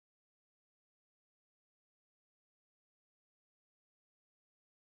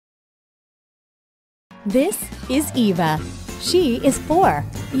This is Eva. She is 4.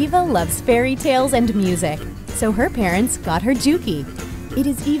 Eva loves fairy tales and music, so her parents got her Juki. It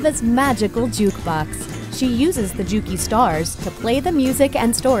is Eva's magical jukebox. She uses the Juki stars to play the music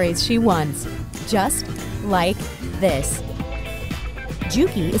and stories she wants, just like this.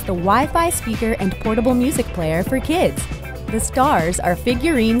 Juki is the Wi-Fi speaker and portable music player for kids. The stars are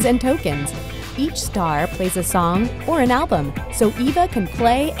figurines and tokens. Each star plays a song or an album, so Eva can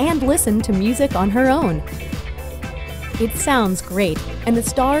play and listen to music on her own. It sounds great, and the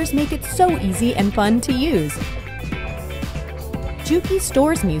stars make it so easy and fun to use. Juki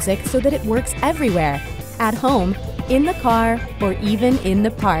stores music so that it works everywhere, at home, in the car, or even in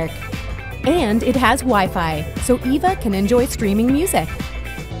the park. And it has Wi-Fi, so Eva can enjoy streaming music.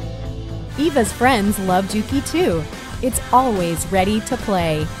 Eva's friends love Juki too. It's always ready to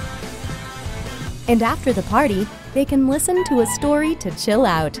play. And after the party, they can listen to a story to chill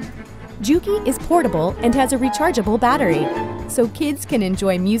out. Juki is portable and has a rechargeable battery, so kids can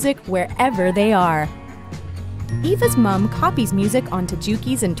enjoy music wherever they are. Eva's mom copies music onto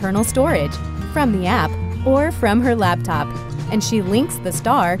Juki's internal storage, from the app or from her laptop, and she links the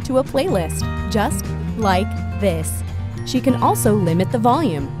star to a playlist, just like this. She can also limit the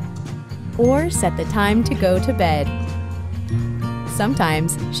volume, or set the time to go to bed.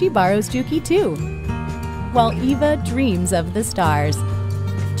 Sometimes she borrows Juki too, while Eva dreams of the stars.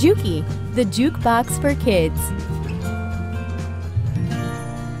 Juki, the jukebox for kids.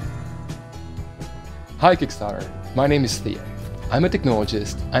 Hi Kickstarter, my name is Theo. I'm a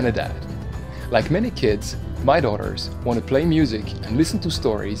technologist and a dad. Like many kids, my daughters want to play music and listen to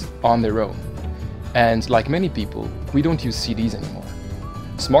stories on their own. And like many people, we don't use CDs anymore.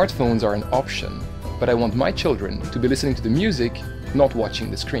 Smartphones are an option, but I want my children to be listening to the music, not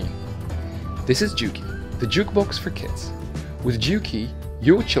watching the screen. This is Juki, the jukebox for kids. With Juki,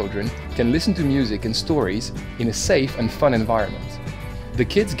 your children can listen to music and stories in a safe and fun environment. The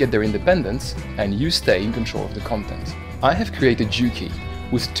kids get their independence and you stay in control of the content. I have created Juki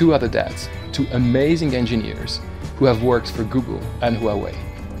with 2 other dads, 2 amazing engineers who have worked for Google and Huawei.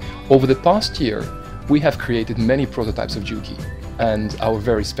 Over the past year, we have created many prototypes of Juki, and our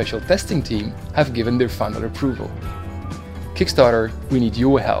very special testing team have given their final approval. Kickstarter, we need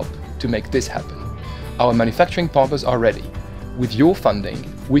your help to make this happen. Our manufacturing partners are ready. With your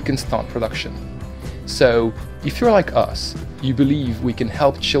funding, we can start production. So, if you're like us, you believe we can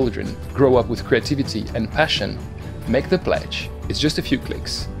help children grow up with creativity and passion, make the pledge. It's just a few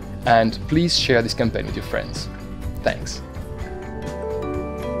clicks. And please share this campaign with your friends. Thanks.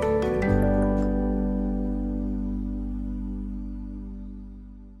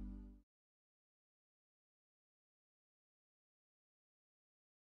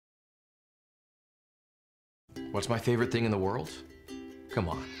 What's my favorite thing in the world? Come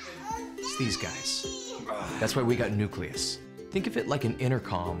on, it's these guys. That's why we got Nucleus. Think of it like an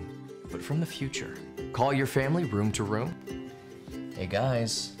intercom, but from the future. Call your family room to room. Hey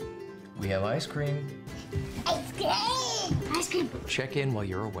guys, we have ice cream. Ice cream! Ice cream! Check in while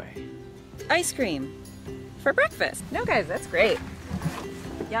you're away. Ice cream. For breakfast. No guys, that's great.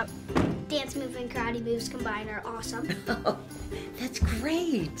 Yep. Dance move and karate moves combined are awesome. Oh, that's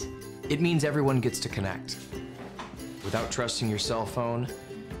great. It means everyone gets to connect without trusting your cell phone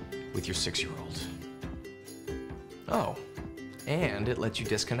with your 6-year-old. Oh, and it lets you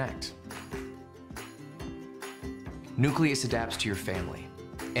disconnect. Nucleus adapts to your family,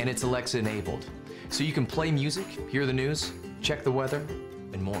 and it's Alexa enabled, so you can play music, hear the news, check the weather,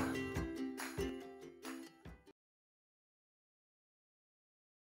 and more.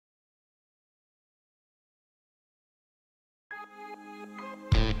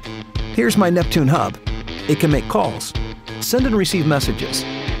 Here's my Neptune Hub. It can make calls, send and receive messages,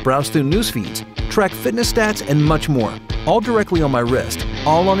 browse through news feeds, track fitness stats, and much more, all directly on my wrist,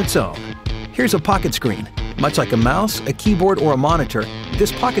 all on its own. Here's a pocket screen. Much like a mouse, a keyboard, or a monitor,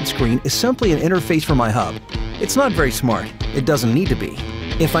 this pocket screen is simply an interface for my hub. It's not very smart. It doesn't need to be.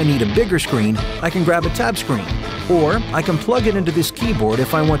 If I need a bigger screen, I can grab a tab screen. Or I can plug it into this keyboard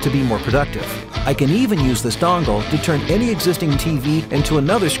if I want to be more productive. I can even use this dongle to turn any existing TV into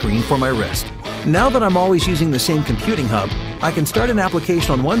another screen for my wrist. Now that I'm always using the same computing hub, I can start an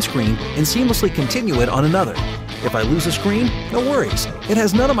application on one screen and seamlessly continue it on another. If I lose a screen, no worries. It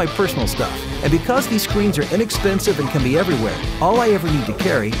has none of my personal stuff. And because these screens are inexpensive and can be everywhere, all I ever need to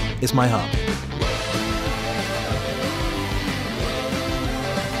carry is my hub.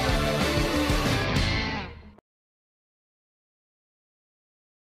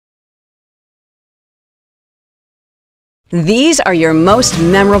 These are your most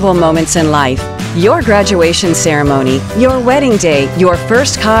memorable moments in life. Your graduation ceremony, your wedding day, your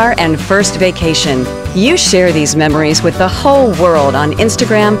first car and first vacation. You share these memories with the whole world on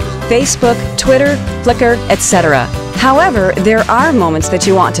Instagram, Facebook, Twitter, Flickr, etc. However, there are moments that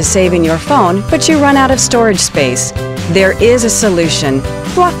you want to save in your phone, but you run out of storage space. There is a solution: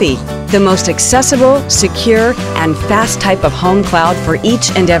 Fluffy, the most accessible, secure, and fast type of home cloud for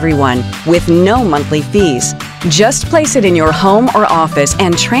each and every one, with no monthly fees. Just place it in your home or office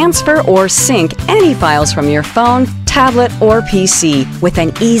and transfer or sync any files from your phone, tablet, or PC with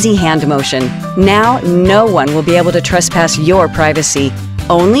an easy hand motion. Now, no one will be able to trespass your privacy.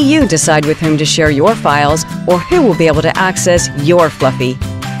 Only you decide with whom to share your files or who will be able to access your Fluffy.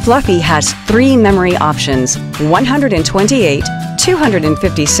 Fluffy has 3 memory options: 128,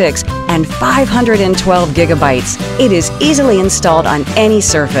 256, and 512 gigabytes. It is easily installed on any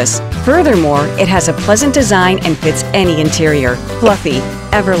surface. Furthermore, it has a pleasant design and fits any interior. Fluffy,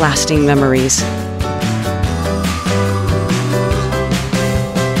 everlasting memories.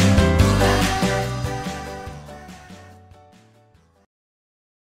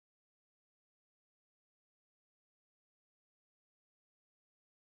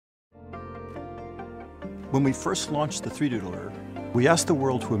 When we first launched the 3Doodler, we asked the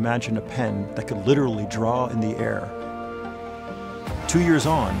world to imagine a pen that could literally draw in the air. 2 years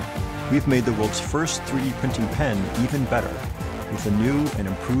on, we've made the world's first 3D printing pen even better, with a new and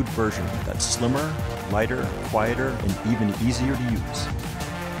improved version that's slimmer, lighter, quieter, and even easier to use.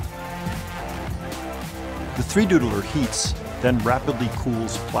 The 3Doodler heats, then rapidly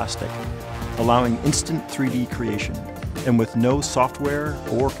cools plastic, allowing instant 3D creation. And with no software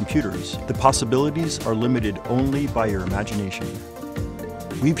or computers, the possibilities are limited only by your imagination.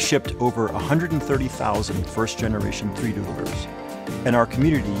 We've shipped over 130,000 first-generation 3Doodlers, and our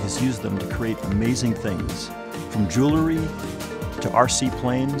community has used them to create amazing things, from jewelry to RC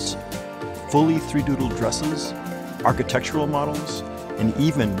planes, fully 3Doodled dresses, architectural models, and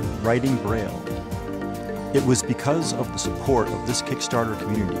even writing Braille. It was because of the support of this Kickstarter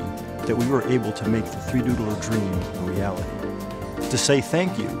community that we were able to make the 3Doodler dream a reality. To say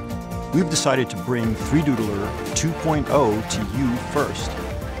thank you, we've decided to bring 3Doodler 2.0 to you first.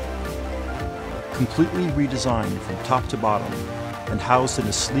 Completely redesigned from top to bottom and housed in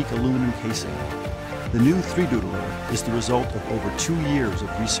a sleek aluminum casing, the new 3Doodler is the result of over 2 years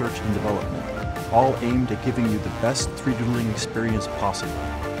of research and development, all aimed at giving you the best 3Doodling experience possible.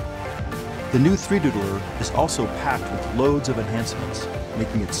 The new 3Doodler is also packed with loads of enhancements,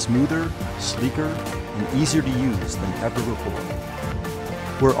 making it smoother, sleeker, and easier to use than ever before.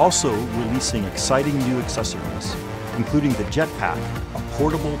 We're also releasing exciting new accessories, including the Jetpack, a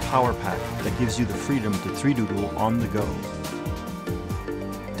portable power pack that gives you the freedom to 3Doodle on the go.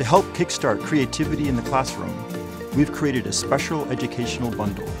 To help kickstart creativity in the classroom, we've created a special educational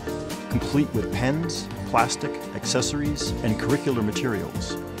bundle, complete with pens, plastic, accessories, and curricular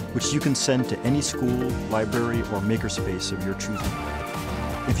materials, which you can send to any school, library, or makerspace of your choosing.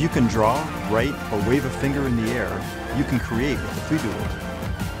 If you can draw, write, or wave a finger in the air, you can create with the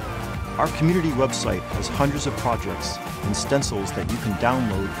 3Doodler. Our community website has hundreds of projects and stencils that you can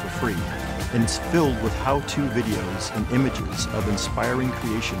download for free, and it's filled with how-to videos and images of inspiring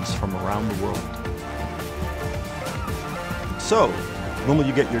creations from around the world. So, when will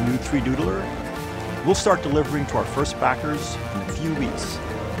you get your new 3Doodler? We'll start delivering to our first backers in a few weeks,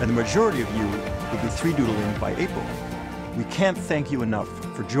 and the majority of you will be 3Doodling by April. We can't thank you enough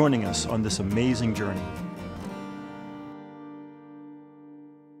for joining us on this amazing journey.